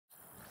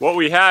What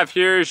we have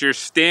here is your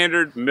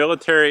standard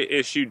military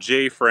issue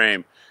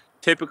J-frame.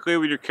 Typically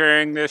when you're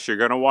carrying this, you're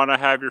going to want to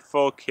have your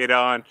full kit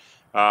on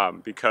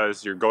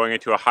because you're going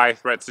into a high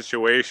threat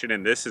situation,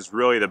 and this is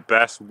really the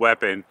best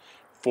weapon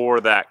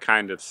for that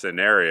kind of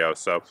scenario.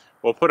 So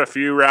we'll put a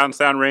few rounds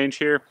down range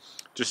here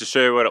just to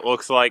show you what it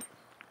looks like.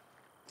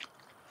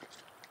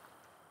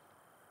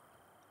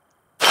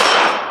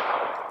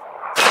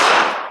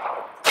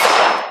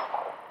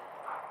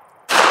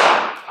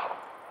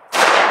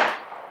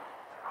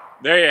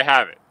 There you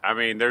have it. I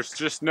mean, there's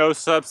just no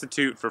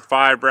substitute for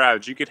 5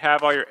 rounds. You could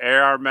have all your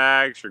AR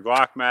mags, your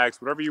Glock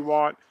mags, whatever you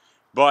want,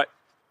 but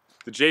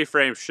the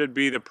J-frame should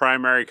be the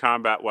primary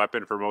combat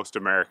weapon for most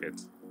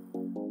Americans.